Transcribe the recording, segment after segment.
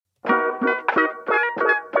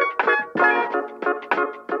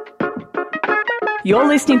You're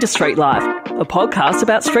listening to Street Life, a podcast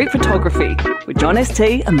about street photography with John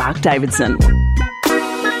ST and Mark Davidson.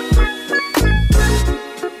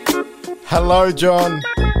 Hello, John.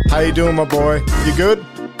 How you doing, my boy? You good?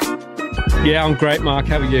 Yeah, I'm great, Mark.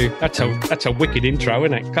 How are you? That's a wicked intro,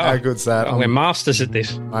 isn't it? How good's that? We're masters at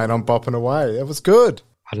this. Mate, I'm bopping away. It was good.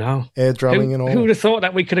 I know. Air drumming and all. Who would have thought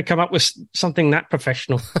that we could have come up with something that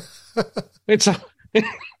professional?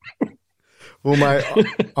 Well, mate,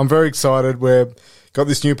 I'm very excited. We've got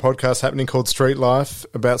this new podcast happening called Street Life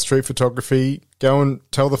about street photography. Go and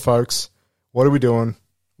tell the folks, what are we doing?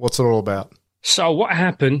 What's it all about? So what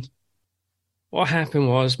happened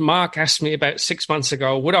was Mark asked me about 6 months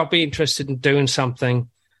ago, would I be interested in doing something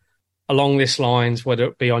along these lines, whether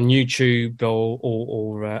it be on YouTube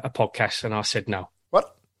or a podcast? And I said no.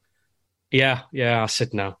 What? Yeah, I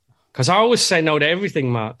said no. Because I always say no to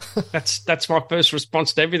everything, Mark. That's my first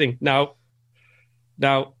response to everything. No.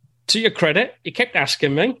 Now, to your credit, he kept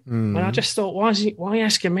asking me, and I just thought, why are you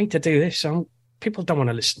asking me to do this? People don't want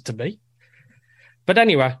to listen to me. But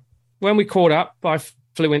anyway, when we caught up, I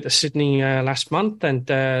flew into Sydney last month, and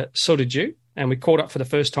so did you. And we caught up for the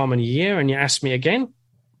first time in a year, and you asked me again.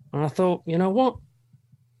 And I thought, you know what?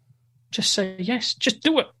 Just say yes. Just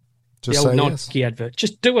do it. Just the old say Nike yes. advert.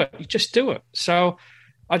 Just do it. Just do it. So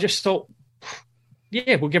I just thought,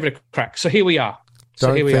 yeah, we'll give it a crack. So here we are.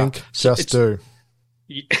 Don't think, just do.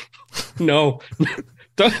 No,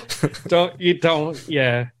 you don't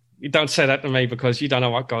say that to me because you don't know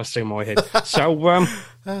what goes through my head. So,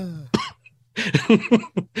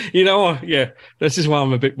 you know, yeah, this is why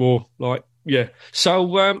I'm a bit more like, yeah.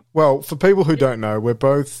 So, well, for people who don't know, we're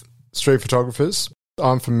both street photographers.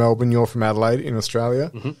 I'm from Melbourne, you're from Adelaide in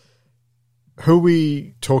Australia. Mm-hmm. Who are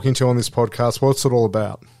we talking to on this podcast? What's it all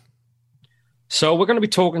about? So we're going to be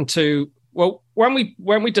talking to, well, when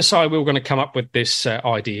we decided we were going to come up with this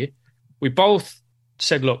idea, we both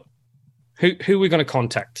said, look, who are we going to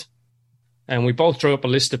contact? And we both drew up a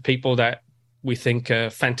list of people that we think are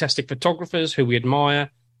fantastic photographers, who we admire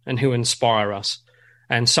and who inspire us.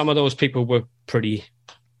 And some of those people were pretty,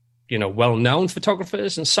 well-known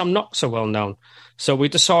photographers and some not so well-known. So we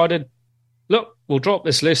decided, look, we'll draw up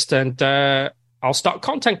this list and I'll start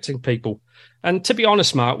contacting people. And to be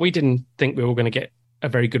honest, Mark, we didn't think we were going to get a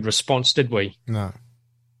very good response, did we? No.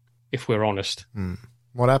 If we're honest.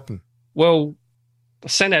 What happened? Well, I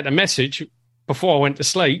sent out a message before I went to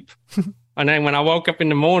sleep. And then when I woke up in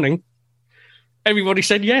the morning, everybody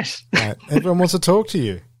said yes. Right. Everyone wants to talk to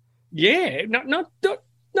you. Yeah. No.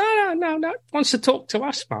 Wants to talk to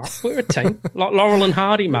us, Mark. We're a team. Like Laurel and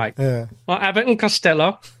Hardy, mate. Yeah. Like Abbott and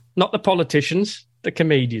Costello. Not the politicians, the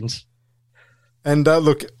comedians. And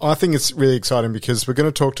look, I think it's really exciting because we're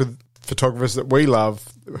going to talk to photographers that we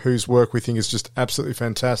love, whose work we think is just absolutely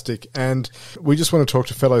fantastic. And we just want to talk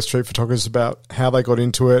to fellow street photographers about how they got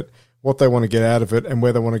into it, what they want to get out of it, and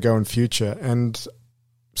where they want to go in future. And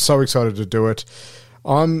so excited to do it.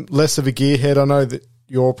 I'm less of a gearhead. I know that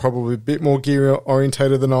you're probably a bit more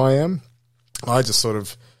gear-orientated than I am. I just sort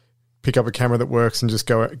of pick up a camera that works and just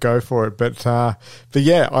go for it. But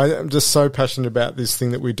yeah, I'm just so passionate about this thing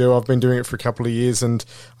that we do. I've been doing it for a couple of years, and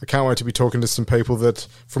I can't wait to be talking to some people that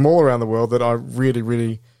from all around the world that I really,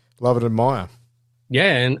 really love and admire.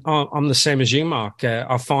 Yeah, and I'm the same as you, Mark.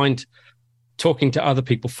 I find talking to other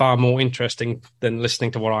people far more interesting than listening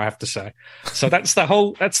to what I have to say. So that's the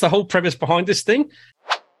whole premise behind this thing.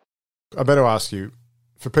 I better ask you,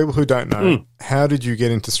 for people who don't know, how did you get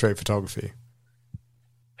into street photography?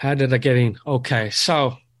 How did I get in? Okay,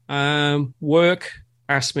 so work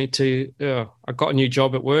asked me to. I got a new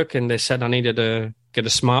job at work, and they said I needed to get a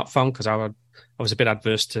smartphone because I was a bit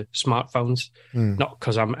adverse to smartphones. Not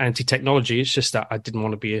because I'm anti-technology; it's just that I didn't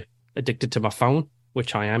want to be addicted to my phone,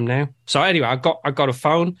 which I am now. So anyway, I got a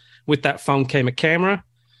phone. With that phone came a camera,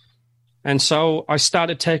 and so I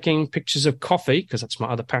started taking pictures of coffee because that's my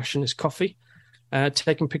other passion is coffee.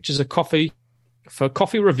 Taking pictures of coffee for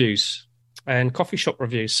coffee reviews and coffee shop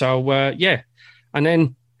reviews. So, yeah. And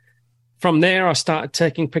then from there, I started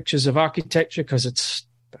taking pictures of architecture because that's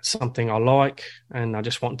something I like and I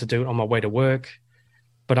just wanted to do it on my way to work.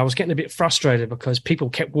 But I was getting a bit frustrated because people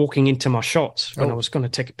kept walking into my shots when I was going to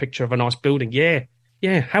take a picture of a nice building. Yeah.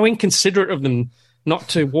 How inconsiderate of them not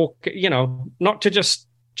to walk, not to just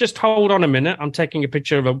hold on a minute. I'm taking a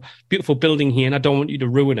picture of a beautiful building here and I don't want you to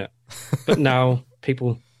ruin it. But no,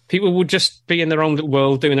 people would just be in their own little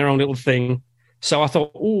world, doing their own little thing. So I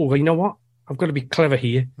thought, oh, you know what? I've got to be clever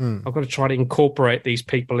here. I've got to try to incorporate these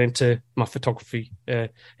people into my photography,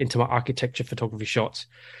 into my architecture photography shots.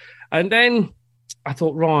 And then I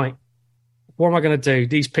thought, right, what am I going to do?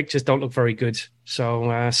 These pictures don't look very good.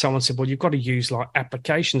 So someone said, well, you've got to use like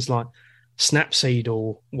applications like Snapseed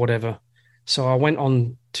or whatever. So I went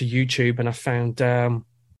on to YouTube and I found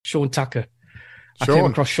Sean Tucker. I came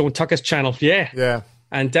across Sean Tucker's channel. Yeah.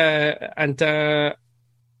 And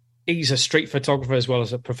he's a street photographer as well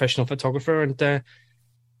as a professional photographer. And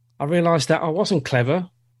I realized that I wasn't clever.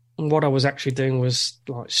 And what I was actually doing was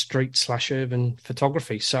like street/urban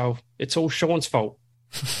photography. So it's all Sean's fault.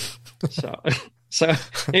 So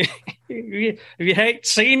if you hate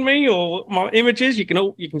seeing me or my images, you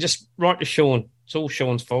can just write to Sean. It's all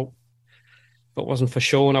Sean's fault. If it wasn't for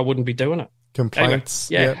Sean, I wouldn't be doing it.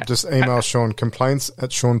 Complaints. Anyway, yeah. Just email Sean,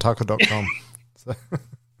 complaints@seantucker.com. So.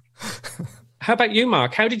 How about you,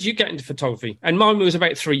 Mark? How did you get into photography? And mine was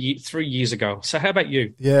about 3 years ago. So how about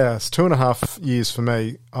you? Yeah, it's 2.5 years for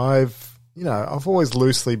me. I've always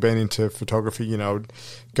loosely been into photography,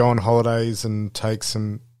 go on holidays and take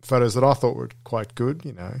some photos that I thought were quite good,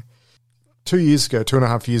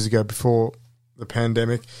 2.5 years ago, before the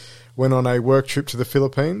pandemic, went on a work trip to the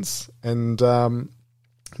Philippines and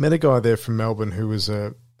met a guy there from Melbourne who was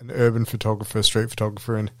an urban photographer, street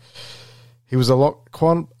photographer, and he was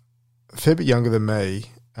quite a fair bit younger than me,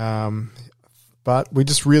 but we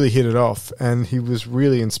just really hit it off, and he was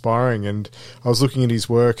really inspiring. And I was looking at his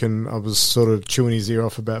work, and I was sort of chewing his ear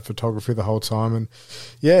off about photography the whole time. And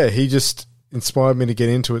yeah, he just inspired me to get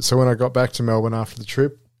into it. So when I got back to Melbourne after the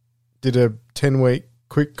trip, did a 10-week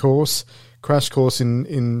quick crash course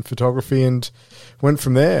in photography, and went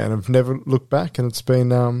from there. And I've never looked back, and it's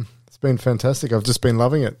been fantastic. I've just been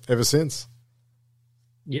loving it ever since.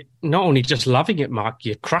 You're not only just loving it, Mark,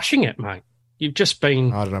 you're crushing it, mate. You've just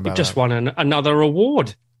been, I don't know about you've just that. won another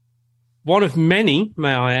award. One of many,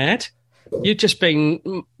 may I add. You've just been,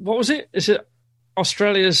 what was it? Is it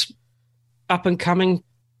Australia's up-and-coming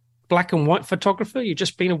black and white photographer? You've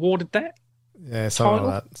just been awarded that? Yeah, something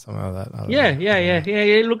like that. I don't Yeah.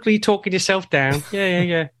 know. Look, you're talking yourself down.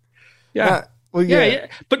 Yeah. Well, Yeah.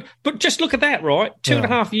 But just look at that, right?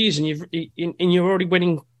 2.5 years, and you're already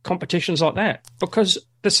winning competitions like that, because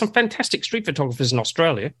there's some fantastic street photographers in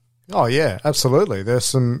Australia. Oh, yeah, absolutely. There's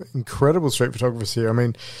some incredible street photographers here. I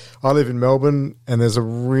mean, I live in Melbourne, and there's a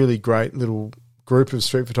really great little group of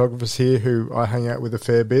street photographers here who I hang out with a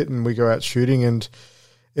fair bit, and we go out shooting, and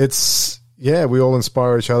we all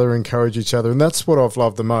inspire each other, encourage each other, and that's what I've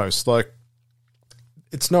loved the most. Like,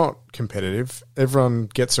 it's not competitive. Everyone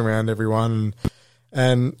gets around everyone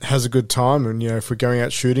and has a good time, and, if we're going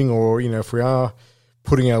out shooting or, if we are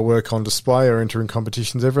putting our work on display or entering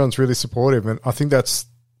competitions, everyone's really supportive, and I think that's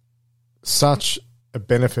such a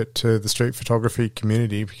benefit to the street photography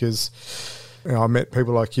community, because I met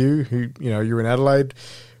people like you who, you're in Adelaide.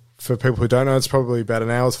 For people who don't know, it's probably about an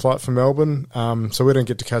hour's flight from Melbourne, so we don't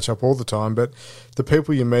get to catch up all the time, but the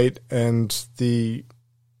people you meet and the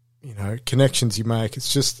connections you make,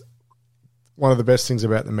 it's just one of the best things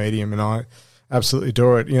about the medium, and I absolutely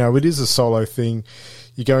adore it. It is a solo thing.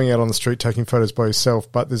 You're going out on the street taking photos by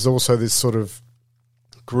yourself, but there's also this sort of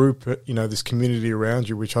group, this community around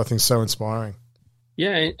you, which I think is so inspiring.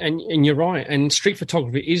 Yeah, and you're right. And street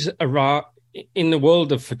photography is in the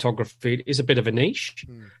world of photography, it is a bit of a niche,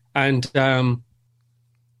 and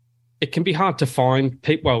it can be hard to find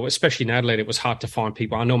people. Well, especially in Adelaide, it was hard to find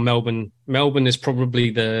people. I know Melbourne is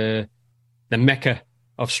probably the mecca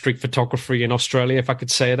of street photography in Australia, if I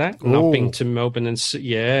could say that. And I've been to Melbourne, and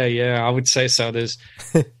I would say so. There's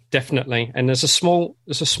definitely, and there's a small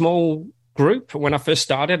group. When I first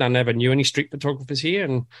started, I never knew any street photographers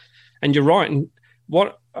here, and you're right. And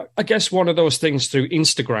what I guess one of those things through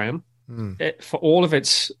Instagram, for all of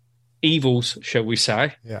its evils, shall we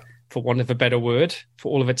say, for want of a better word,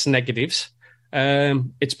 for all of its negatives,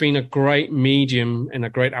 it's been a great medium and a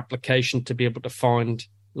great application to be able to find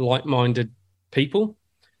like-minded people.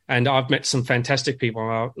 And I've met some fantastic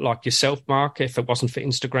people like yourself, Mark. If it wasn't for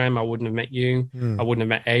Instagram, I wouldn't have met you. I wouldn't have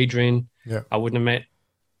met Adrian. I wouldn't have met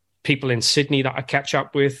people in Sydney that I catch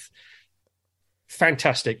up with.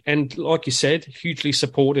 Fantastic. And like you said, hugely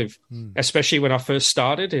supportive, especially when I first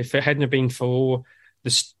started. If it hadn't been for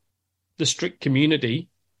the street community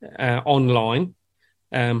online,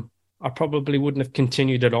 I probably wouldn't have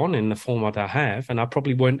continued it on in the format I have. And I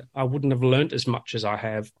wouldn't have learned as much as I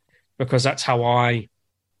have, because that's how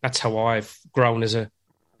I've grown as a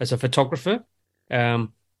photographer,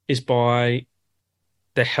 is by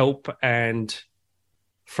the help and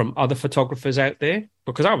from other photographers out there,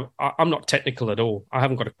 because I'm not technical at all. I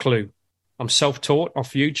haven't got a clue. I'm self-taught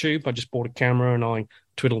off YouTube. I just bought a camera and I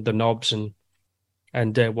twiddled the knobs and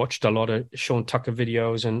watched a lot of Sean Tucker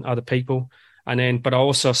videos and other people. But I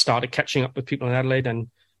also started catching up with people in Adelaide, and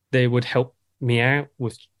they would help me out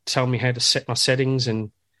with telling me how to set my settings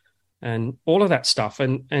and all of that stuff.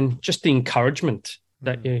 And just the encouragement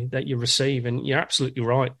that you receive. And you're absolutely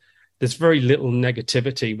right. There's very little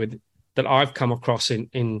negativity that I've come across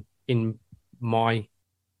in my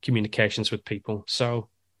communications with people. So,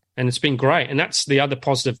 and it's been great. And that's the other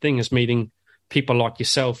positive thing, is meeting people like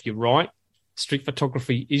yourself. You're right. Street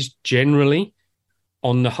photography is generally,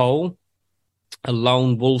 on the whole, a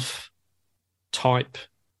lone wolf type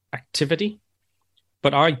activity.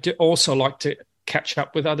 But I do also like to catch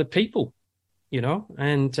up with other people,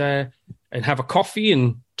 and have a coffee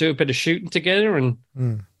and do a bit of shooting together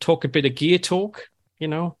and talk a bit of gear talk,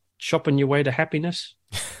 shopping your way to happiness.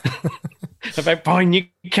 About buying new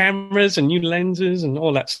cameras and new lenses and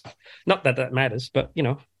all that stuff. Not that matters, but,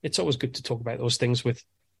 it's always good to talk about those things with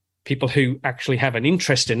people who actually have an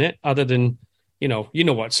interest in it, other than, you know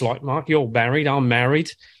what it's like, Mark. You're married, I'm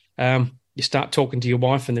married. You start talking to your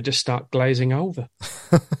wife and they just start glazing over.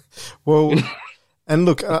 Well, and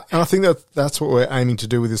look, I think that's what we're aiming to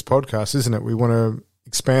do with this podcast, isn't it? We want to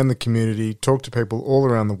expand the community, talk to people all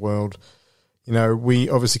around the world. We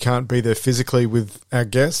obviously can't be there physically with our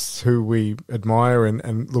guests who we admire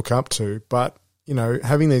and look up to, but,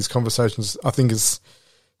 having these conversations, I think, is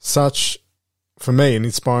such, for me, an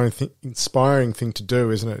inspiring thing to do,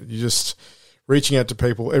 isn't it? You're just reaching out to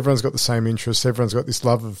people. Everyone's got the same interests. Everyone's got this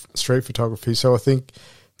love of street photography. So I think,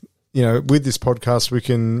 with this podcast, we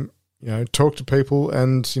can, talk to people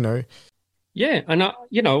and, Yeah, and,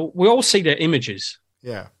 we all see their images.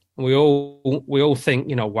 Yeah. We all think,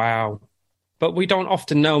 wow. But we don't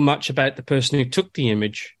often know much about the person who took the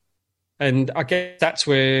image. And I guess that's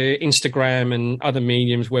where Instagram and other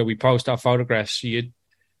mediums where we post our photographs, it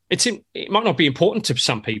might not be important to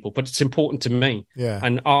some people, but it's important to me. Yeah.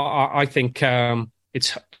 And I think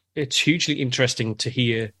it's hugely interesting to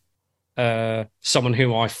hear someone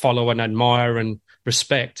who I follow and admire and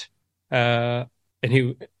respect and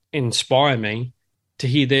who inspire me, to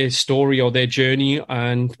hear their story or their journey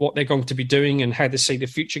and what they're going to be doing and how they see the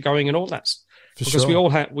future going and all that. Because we all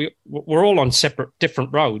we're all on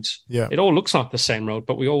different roads. Yeah, it all looks like the same road,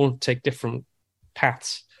 but we all take different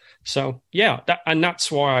paths. So yeah, that's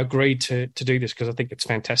why I agreed to do this, because I think it's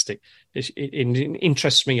fantastic. It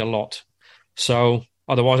interests me a lot. So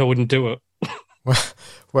otherwise, I wouldn't do it.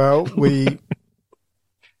 Well, we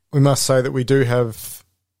must say that we do have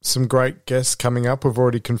some great guests coming up. We've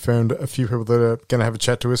already confirmed a few people that are going to have a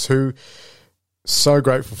chat to us, who so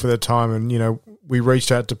grateful for their time. And, we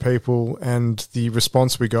reached out to people and the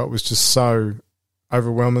response we got was just so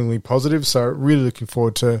overwhelmingly positive. So really looking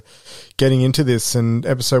forward to getting into this, and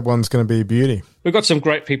episode 1's going to be a beauty. We've got some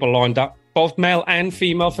great people lined up, both male and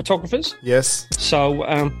female photographers. Yes.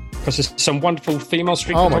 So, because there's some wonderful female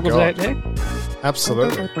street photographers out there.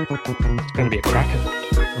 Absolutely. It's going to be a cracker.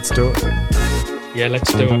 Let's do it. Yeah,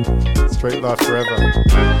 let's do it. Street life forever.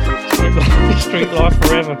 Street life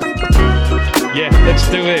forever. Yeah, let's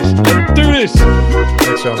do this. Let's do this.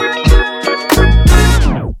 Thanks, John.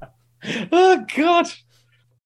 Oh, God.